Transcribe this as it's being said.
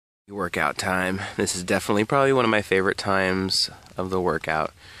Workout time. This is definitely probably one of my favorite times of the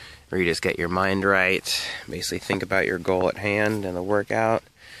workout, where you just get your mind right, basically think about your goal at hand and the workout.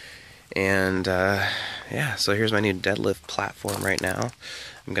 And yeah, so here's my new deadlift platform right now.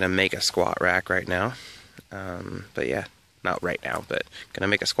 I'm gonna make a squat rack right now, but yeah, not right now, but gonna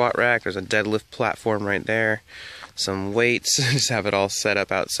make a squat rack. There's a deadlift platform right there, some weights, just have it all set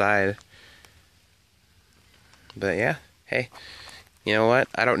up outside. But yeah, hey, you know what?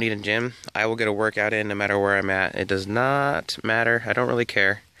 I don't need a gym. I will get a workout in no matter where I'm at. It does not matter. I don't really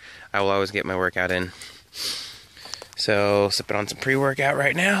care. I will always get my workout in. So, sipping on some pre-workout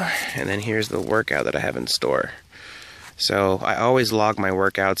right now, and then here's the workout that I have in store. So, I always log my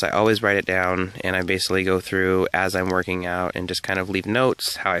workouts. I always write it down, and I basically go through as I'm working out and just kind of leave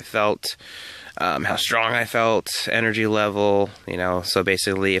notes, how I felt, how strong I felt, energy level, you know. So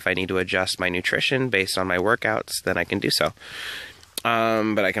basically, if I need to adjust my nutrition based on my workouts, then I can do so.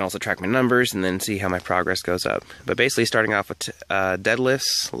 But I can also track my numbers and then see how my progress goes up. But basically starting off with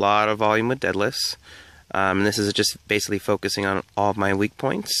deadlifts, a lot of volume with deadlifts. And this is just basically focusing on all of my weak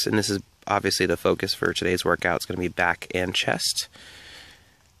points. And this is obviously the focus for today's workout. It's going to be back and chest.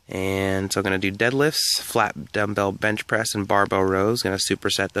 And so I'm going to do deadlifts, flat dumbbell bench press, and barbell rows. Going to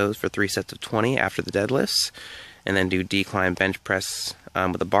superset those for 3 sets of 20 after the deadlifts. And then do decline bench press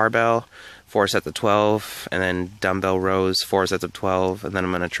with a barbell, 4 sets of 12, and then dumbbell rows, 4 sets of 12, and then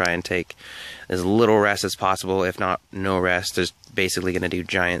I'm going to try and take as little rest as possible, if not no rest. Just basically going to do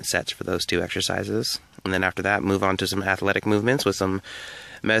giant sets for those 2 exercises. And then after that, move on to some athletic movements with some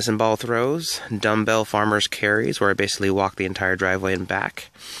medicine ball throws, dumbbell farmer's carries, where I basically walk the entire driveway and back.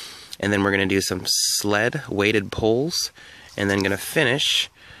 And then we're going to do some sled weighted pulls, and then going to finish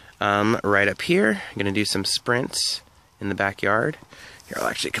right up here. I'm going to do some sprints in the backyard. Here, I'll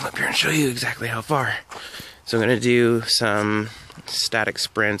actually come up here and show you exactly how far. So I'm going to do some static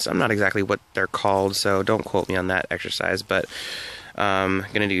sprints. I'm not exactly what they're called, so don't quote me on that exercise, but I'm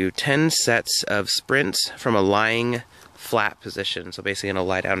going to do 10 sets of sprints from a lying flat position. So basically going to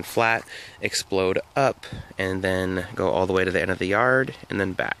lie down flat, explode up, and then go all the way to the end of the yard, and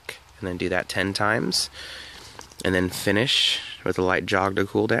then back. And then do that 10 times. And then finish with a light jog to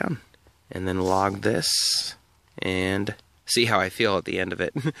cool down. And then log this, and see how I feel at the end of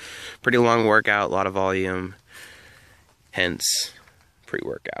it. Pretty long workout, a lot of volume, hence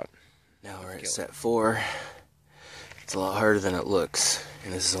pre-workout. Now we're at set 4. It's a lot harder than it looks,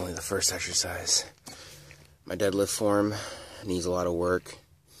 and this is only the first exercise. My deadlift form needs a lot of work,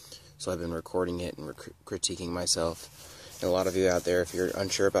 so I've been recording it and critiquing myself. And a lot of you out there, if you're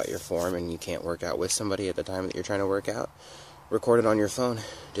unsure about your form and you can't work out with somebody at the time that you're trying to work out, record it on your phone.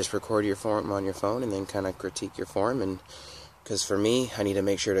 Just record your form on your phone and then kind of critique your form. And because for me, I need to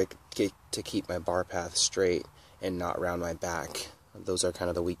make sure to keep my bar path straight and not round my back. Those are kind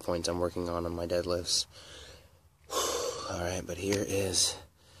of the weak points I'm working on my deadlifts. Alright, but here is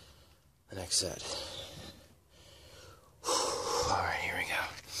the next set. Alright, here we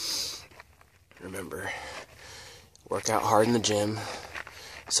go. Remember, work out hard in the gym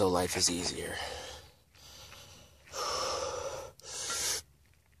so life is easier.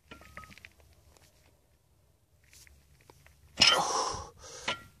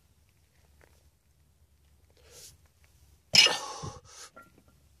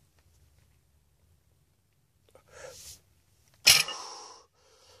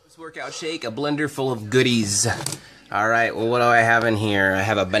 Workout shake, a blender full of goodies. Alright, well, what do I have in here? I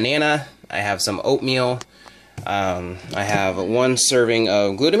have a banana, I have some oatmeal, I have 1 serving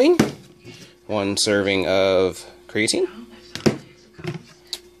of glutamine, 1 serving of creatine,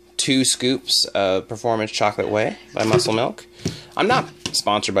 2 scoops of Performance Chocolate Whey by Muscle Milk. I'm not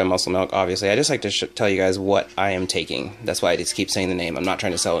sponsored by Muscle Milk, obviously. I just like to tell you guys what I am taking. That's why I just keep saying the name. I'm not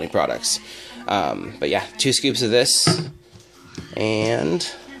trying to sell any products. But yeah, 2 scoops of this, and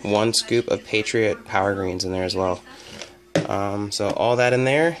 1 scoop of Patriot Power Greens in there as well. So all that in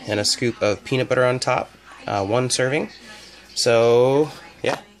there, and a scoop of peanut butter on top, 1 serving. So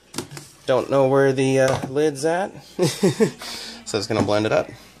yeah, don't know where the lid's at, so it's gonna blend it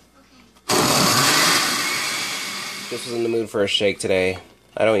up. Just was in the mood for a shake today.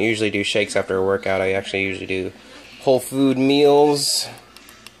 I don't usually do shakes after a workout. I actually usually do whole food meals.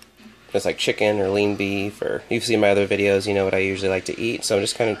 Just like chicken or lean beef, or you've seen my other videos, you know what I usually like to eat. So I'm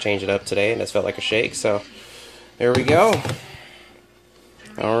just kind of changing it up today, and this felt like a shake. So there we go.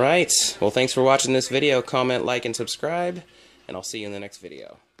 Alright, well, thanks for watching this video. Comment, like, and subscribe, and I'll see you in the next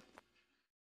video.